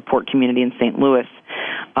Cancer Support Community in St. Louis.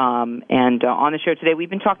 And on the show today, we've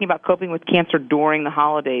been talking about coping with cancer during the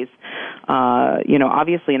holidays.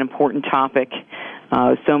 Obviously an important topic.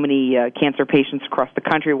 So many cancer patients across the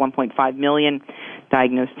country, 1.5 million.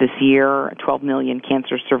 diagnosed this year, 12 million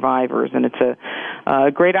cancer survivors, and it's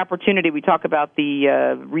a great opportunity. We talk about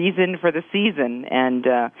the reason for the season, and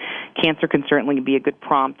cancer can certainly be a good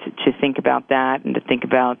prompt to think about that and to think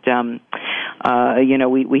about,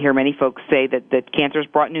 we hear many folks say that cancer's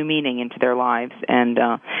brought new meaning into their lives, and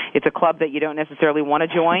it's a club that you don't necessarily want to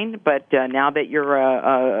join, but now that you're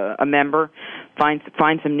a member, find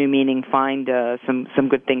some new meaning, find some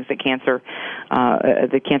good things that cancer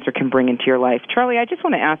can bring into your life. Charlie, I just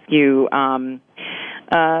want to ask you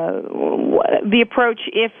the approach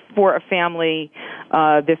if for a family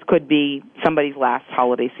this could be somebody's last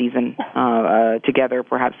holiday season together,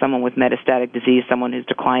 perhaps someone with metastatic disease, someone who's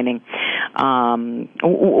declining.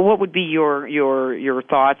 What would be your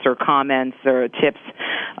thoughts or comments or tips,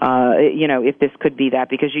 if this could be that?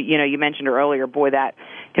 Because you mentioned earlier, boy, that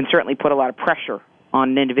can certainly put a lot of pressure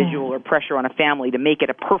on an individual or pressure on a family to make it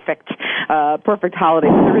a perfect holiday.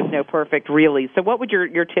 There is no perfect, really. So what would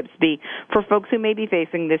your tips be for folks who may be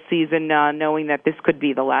facing this season, knowing that this could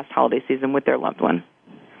be the last holiday season with their loved one?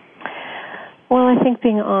 Well, I think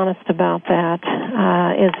being honest about that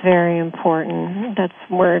is very important. That's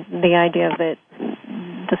where the idea that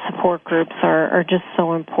the support groups are just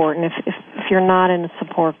so important. If you're not in a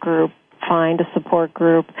support group, find a support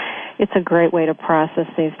group. It's a great way to process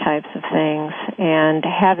these types of things, and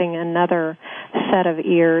having another set of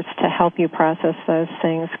ears to help you process those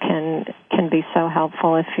things can be so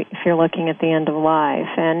helpful if you're looking at the end of life.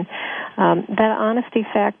 And that honesty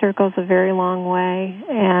factor goes a very long way,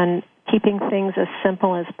 and keeping things as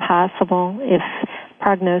simple as possible if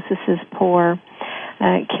prognosis is poor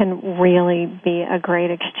can really be a great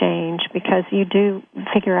exchange, because you do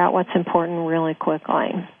figure out what's important really quickly.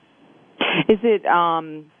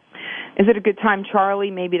 Is it a good time,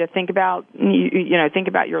 Charlie, maybe to think about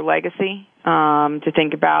your legacy, to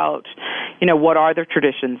think about, what are the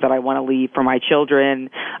traditions that I want to leave for my children,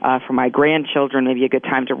 for my grandchildren? Maybe a good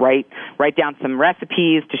time to write down some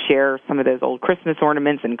recipes, to share some of those old Christmas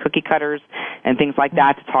ornaments and cookie cutters and things like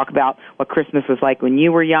that, to talk about what Christmas was like when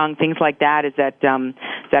you were young, things like that. Does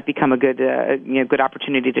that become a good good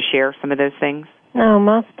opportunity to share some of those things? No,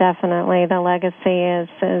 most definitely. The legacy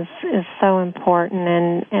is so important,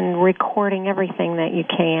 and recording everything that you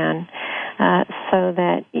can so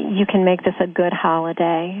that you can make this a good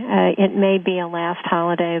holiday. It may be a last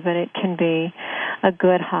holiday, but it can be a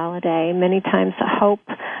good holiday. Many times hope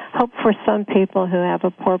for some people who have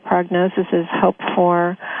a poor prognosis is hope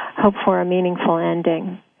for a meaningful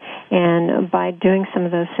ending. And by doing some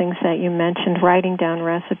of those things that you mentioned, writing down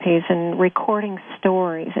recipes and recording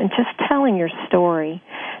stories and just telling your story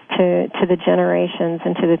to the generations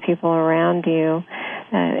and to the people around you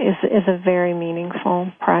is a very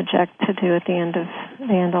meaningful project to do at the end of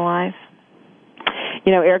life.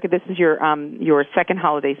 Erica, this is your second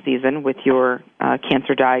holiday season with your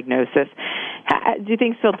cancer diagnosis. Do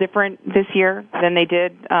things feel different this year than they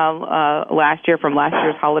did last year, from last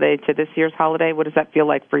year's holiday to this year's holiday? What does that feel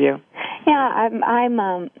like for you? Yeah,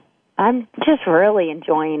 I'm just really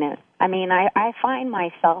enjoying it. I mean, I find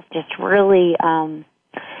myself just really I'm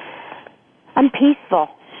peaceful.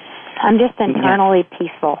 I'm just internally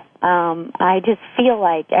peaceful. I just feel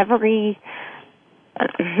like every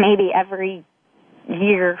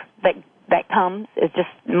year that comes is just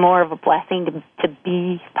more of a blessing to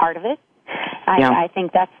be part of it. I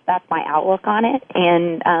think that's my outlook on it,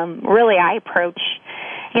 and really I approach.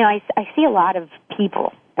 I see a lot of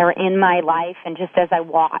people that are in my life, and just as I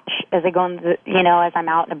watch, as I go into, as I'm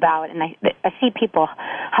out and about, and I see people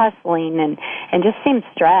hustling and just seem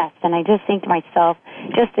stressed, and I just think to myself,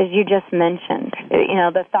 just as you just mentioned,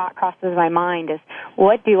 the thought crosses my mind is,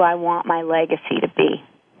 what do I want my legacy to be?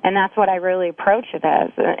 And that's what I really approach it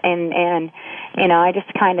as, and I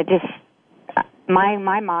just kind of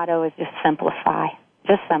my motto is just simplify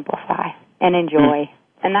and enjoy,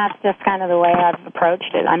 and that's just kind of the way I've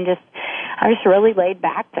approached it. I'm just really laid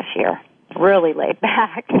back this year, really laid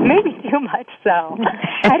back, maybe too much so.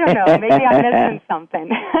 I don't know, maybe I'm missing something.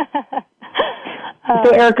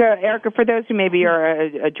 So, Erica, for those who maybe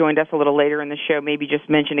are joined us a little later in the show, maybe just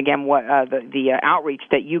mention again what the outreach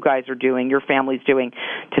that you guys are doing, your family's doing,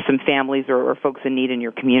 to some families or folks in need in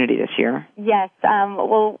your community this year. Yes.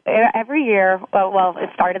 Well, every year, well, it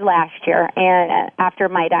started last year, and after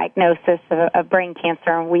my diagnosis of brain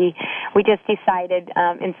cancer, we just decided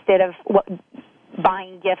instead of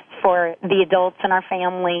buying gifts for the adults in our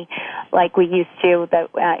family like we used to, that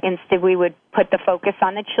instead we would put the focus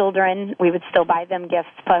on the children. We would still buy them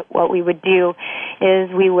gifts, but what we would do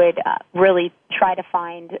is we would really try to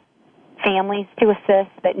find families to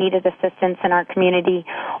assist that needed assistance in our community,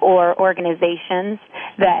 or organizations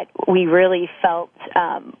that we really felt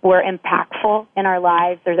were impactful in our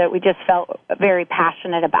lives, or that we just felt very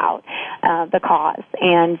passionate about the cause.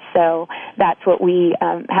 And so that's what we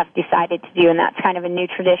have decided to do, and that's kind of a new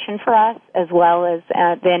tradition for us, as well as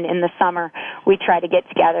then in the summer we try to get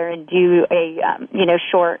together and do a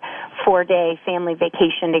short 4-day family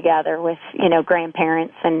vacation together with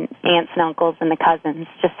grandparents and aunts and uncles and the cousins,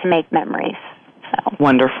 just to make memories. So.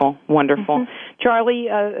 Wonderful. Charlie,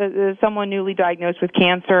 someone newly diagnosed with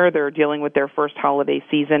cancer, they're dealing with their first holiday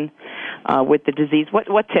season with the disease.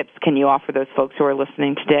 What tips can you offer those folks who are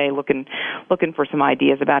listening today, looking for some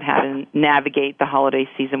ideas about how to navigate the holiday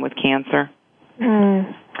season with cancer?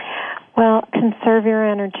 Well, conserve your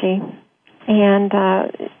energy. And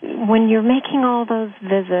when you're making all those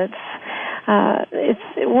visits, it's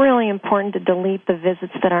really important to delete the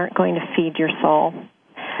visits that aren't going to feed your soul.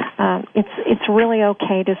 It's really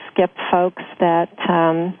okay to skip folks that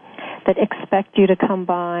expect you to come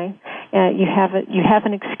by. You have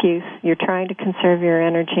an excuse. You're trying to conserve your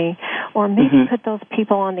energy, or maybe put those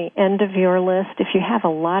people on the end of your list if you have a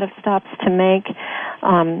lot of stops to make,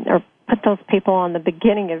 or put those people on the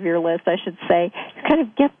beginning of your list, I should say. Kind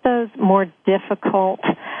of get those more difficult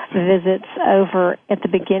visits over at the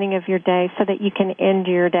beginning of your day so that you can end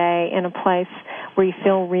your day in a place where you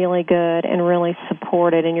feel really good and really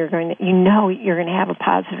supported, and you're going to have a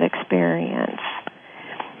positive experience.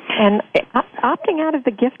 And opting out of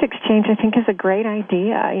the gift exchange, I think, is a great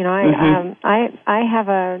idea. I have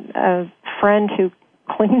a friend who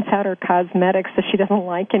cleans out her cosmetics that she doesn't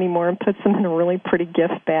like anymore and puts them in a really pretty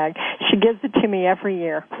gift bag. She gives it to me every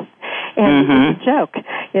year. And it's a joke.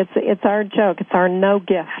 It's our joke. It's our no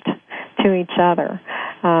gift to each other.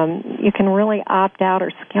 You can really opt out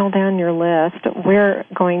or scale down your list. We're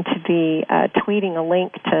going to be tweeting a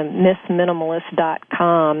link to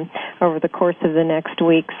MissMinimalist.com over the course of the next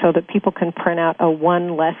week so that people can print out a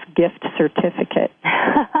one less gift certificate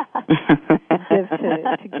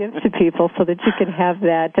to give to people, so that you can have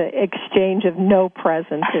that exchange of no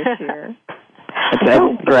present this year.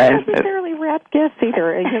 Don't necessarily wrap gifts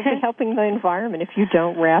either. You'll be helping the environment if you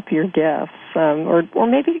don't wrap your gifts. Or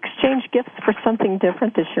maybe exchange gifts for something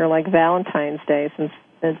different this year, like Valentine's Day, since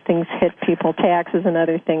things hit people, taxes and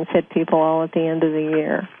other things hit people all at the end of the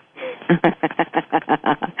year.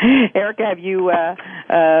 Erica, have you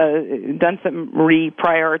done some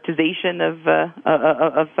reprioritization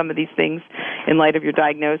of some of these things in light of your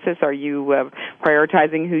diagnosis? Are you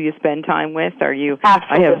prioritizing who you spend time with? Are you?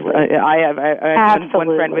 Absolutely. I have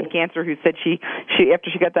one friend with cancer who said she after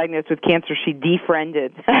she got diagnosed with cancer, she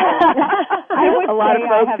defriended a lot of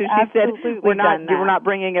folks who she said we're not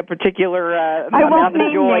bringing a particular amount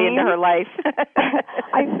of joy into her life.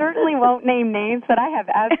 I certainly won't name names, but I have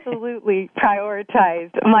absolutely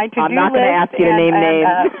prioritized my to-do list. I'm not going to ask you to name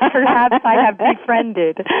names. Perhaps I have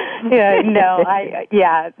befriended.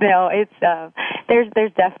 It's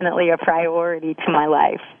there's definitely a priority to my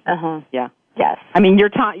life. Yeah. Yes. I mean, your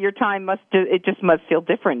time must feel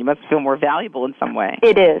different. You must feel more valuable in some way.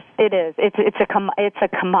 It is. It's a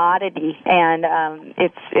commodity, and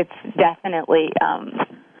it's definitely.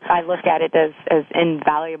 I look at it as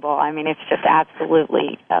invaluable. I mean, it's just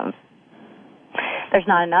absolutely. There's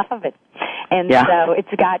not enough of it, and so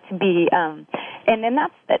it's got to be. And then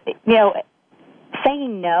that's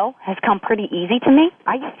saying no has come pretty easy to me.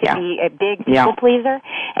 I used to be a big people pleaser,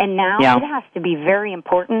 and now it has to be very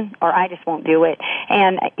important, or I just won't do it.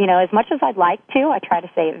 And as much as I'd like to, I try to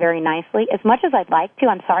say it very nicely. As much as I'd like to,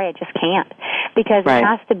 I'm sorry, I just can't, because it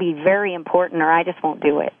has to be very important, or I just won't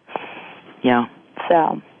do it. Yeah.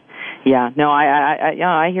 So. Yeah. No,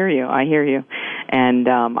 I hear you. And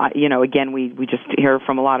again, we just hear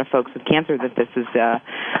from a lot of folks with cancer that this is the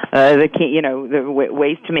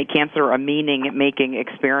ways to make cancer a meaning-making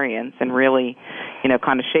experience, and really,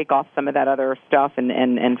 kind of shake off some of that other stuff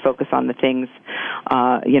and focus on the things,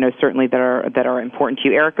 certainly that are important to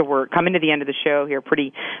you. Erica, we're coming to the end of the show here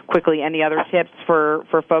pretty quickly. Any other tips for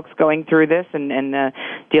folks going through this and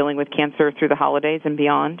dealing with cancer through the holidays and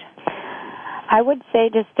beyond? I would say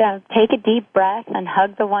just take a deep breath and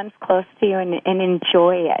hug the ones close to you and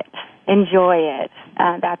enjoy it. Enjoy it.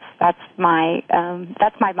 That's my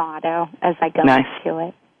motto as I go into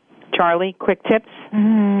it. Charlie, quick tips?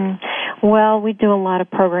 Well, we do a lot of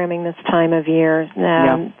programming this time of year,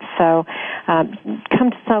 so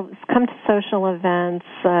come to social events.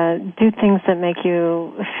 Do things that make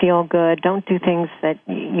you feel good. Don't do things that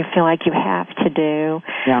you feel like you have to do.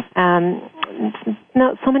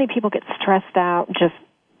 So many people get stressed out just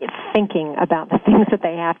thinking about the things that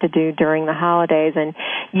they have to do during the holidays, and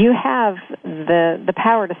you have the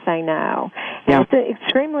power to say no. And it's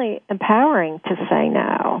extremely empowering to say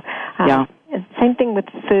no. Same thing with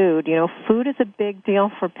food. Food is a big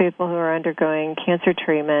deal for people who are undergoing cancer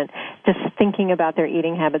treatment. Just thinking about their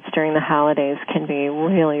eating habits during the holidays can be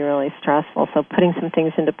really, really stressful. So putting some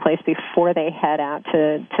things into place before they head out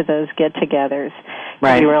to those get-togethers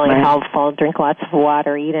can be really helpful. Drink lots of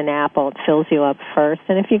water, eat an apple. It fills you up first.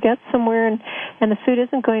 And if you get somewhere and the food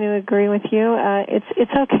isn't going to agree with you,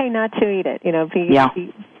 it's okay not to eat it.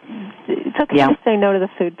 It's okay to say no to the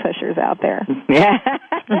food pushers out there.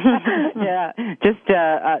 Just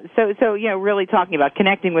so really talking about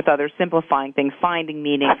connecting with others, simplifying things, finding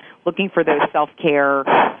meaning, looking for those self-care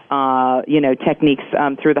techniques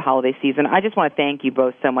through the holiday season. I just want to thank you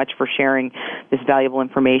both so much for sharing this valuable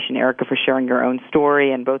information. Erica, for sharing your own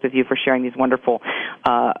story, and both of you for sharing these wonderful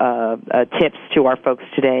tips to our folks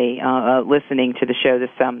today listening to the show.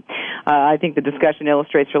 I think the discussion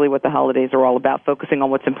illustrates really what the holidays are all about, focusing on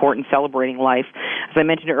what's important, celebrating life. As I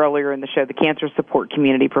mentioned earlier in the show, the Cancer Support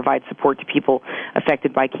Community provides support to people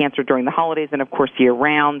affected by cancer during the holidays and, of course,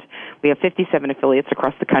 year-round. We have 57 affiliates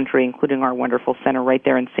across the country, including our wonderful center right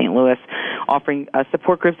there in St. Louis, offering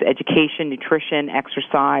support groups, education, nutrition,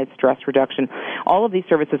 exercise, stress reduction. All of these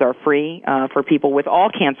services are free for people with all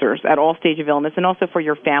cancers at all stages of illness, and also for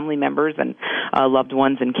your family members and loved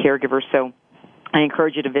ones and caregivers. So I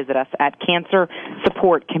encourage you to visit us at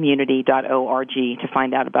cancersupportcommunity.org to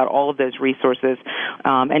find out about all of those resources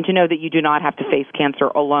and to know that you do not have to face cancer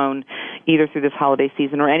alone, either through this holiday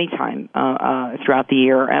season or any time throughout the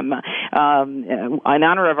year. In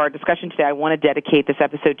honor of our discussion today, I want to dedicate this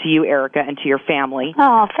episode to you, Erica, and to your family.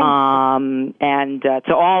 Oh, thank you. And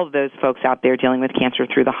to all of those folks out there dealing with cancer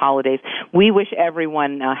through the holidays. We wish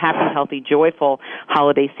everyone a happy, healthy, joyful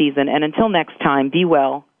holiday season. And until next time, be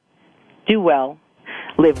well, do well,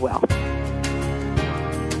 live well.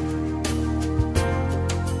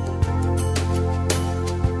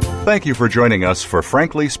 Thank you for joining us for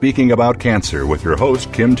Frankly Speaking About Cancer with your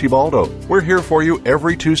host, Kim Thibaldo. We're here for you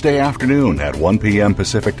every Tuesday afternoon at 1 p.m.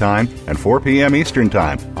 Pacific Time and 4 p.m. Eastern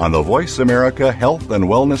Time on the Voice America Health and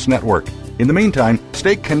Wellness Network. In the meantime,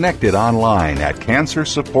 stay connected online at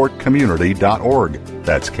cancersupportcommunity.org.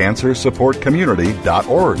 That's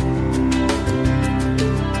cancersupportcommunity.org.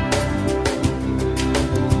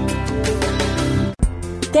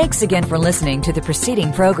 Thanks again for listening to the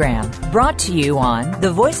preceding program, brought to you on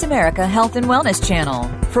the Voice America Health and Wellness Channel.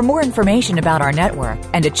 For more information about our network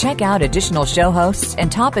and to check out additional show hosts and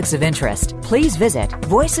topics of interest, please visit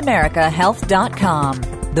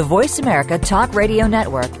voiceamericahealth.com. The Voice America Talk Radio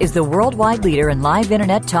Network is the worldwide leader in live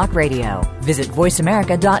Internet talk radio. Visit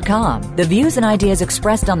voiceamerica.com. The views and ideas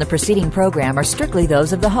expressed on the preceding program are strictly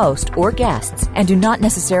those of the host or guests and do not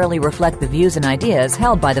necessarily reflect the views and ideas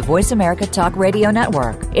held by the Voice America Talk Radio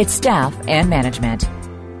Network, its staff, and management.